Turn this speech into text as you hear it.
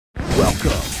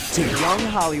to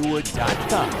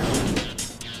younghollywood.com.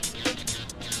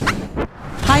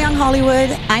 Hi, Young Hollywood.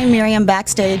 I'm Miriam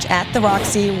backstage at the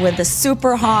Roxy with the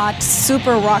super hot,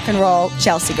 super rock and roll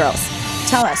Chelsea Girls.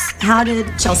 Tell us, how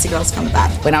did Chelsea Girls come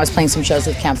about? When I was playing some shows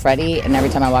with Camp Freddy, and every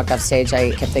time I walked off stage,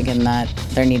 I kept thinking that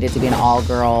there needed to be an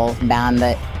all-girl band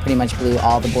that pretty much blew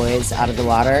all the boys out of the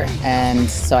water. And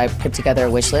so I put together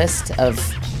a wish list of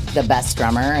the best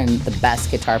drummer and the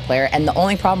best guitar player. And the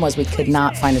only problem was we could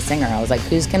not find a singer. I was like,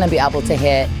 who's gonna be able to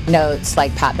hit notes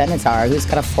like Pat Benatar, who's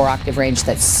got a 4-octave range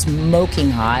that's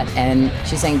smoking hot? And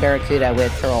she sang Barracuda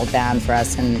with her old band for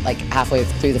us, and like halfway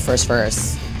through the first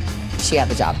verse, she had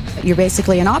the job. You're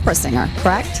basically an opera singer,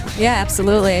 correct? Yeah,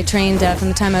 absolutely. I trained from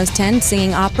the time I was 10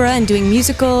 singing opera and doing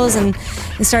musicals, and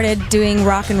started doing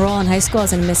rock and roll in high school. I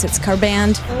was in a Misfits car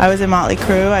band. I was in Motley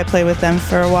Crue. I played with them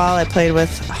for a while. I played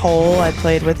with Hole. I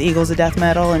played with Eagles of Death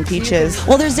Metal and Peaches.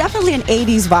 Well, there's definitely an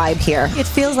 80s vibe here. It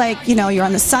feels like, you know, you're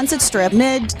on the Sunset Strip,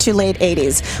 mid to late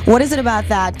 80s. What is it about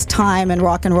that time in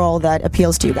rock and roll that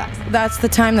appeals to you guys? That's the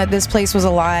time that this place was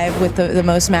alive with the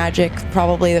most magic,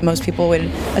 probably, that most people would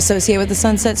associate with the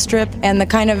Sunset Strip. And the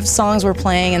kind of songs we're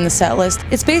playing in the set list,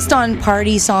 it's based on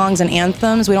party songs and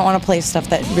anthems. We don't want to play stuff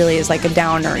that really is like a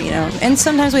downer, you know. And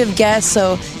sometimes we have guests,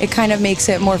 so it kind of makes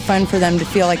it more fun for them to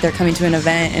feel like they're coming to an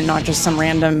event and not just some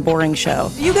random boring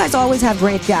show. You guys always have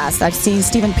great guests. I've seen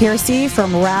Stephen Piercy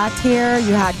from Rat here.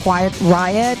 You had Quiet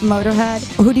Riot, Motorhead.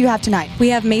 Who do you have tonight? We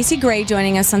have Macy Gray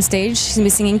joining us on stage. She's going to be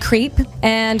singing Creep.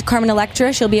 And Carmen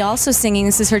Electra, she'll be also singing.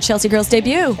 This is her Chelsea Girls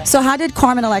debut. So how did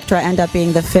Carmen Electra end up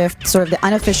being the fifth, sort of the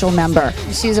unofficial member?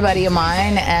 She's a buddy of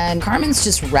mine, and Carmen's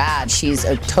just rad. She's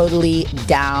a totally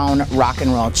down rock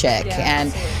and roll chick. Yes.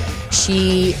 And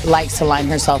she likes to line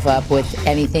herself up with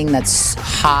anything that's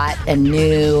hot and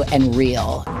new and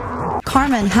real.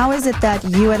 Carmen, how is it that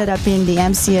you ended up being the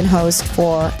MC and host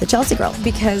for the Chelsea Girls?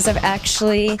 Because I've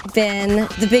actually been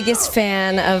the biggest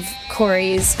fan of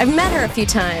Corey's. I've met her a few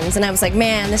times, and I was like,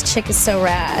 man, this chick is so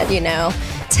rad, you know.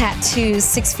 Tattoos,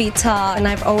 6 feet tall, and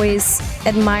I've always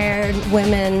admired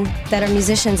women that are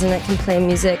musicians and that can play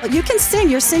music. You can sing.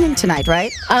 You're singing tonight,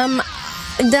 right?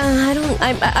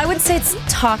 I would say it's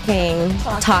talking.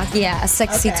 Yeah,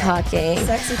 sexy talking.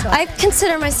 Sexy talking. I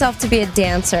consider myself to be a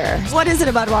dancer. What is it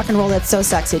about rock and roll that's so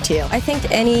sexy to you? I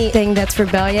think anything that's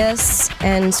rebellious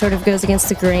and sort of goes against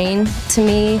the grain, to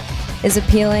me, is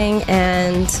appealing,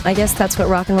 and I guess that's what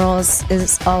rock and roll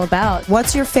is all about.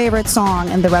 What's your favorite song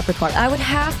in the repertoire? I would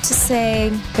have to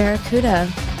say Barracuda.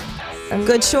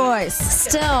 Good choice.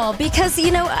 Still, because,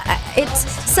 you know, it's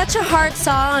such a hard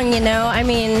song, you know. I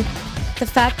mean, the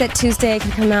fact that Tuesdae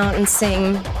can come out and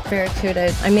sing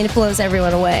Barracuda, I mean, it blows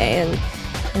everyone away,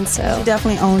 and so. She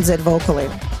definitely owns it vocally.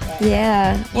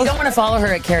 Yeah. You don't want to follow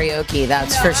her at karaoke,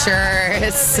 that's for sure.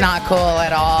 It's not cool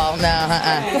at all.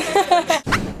 No,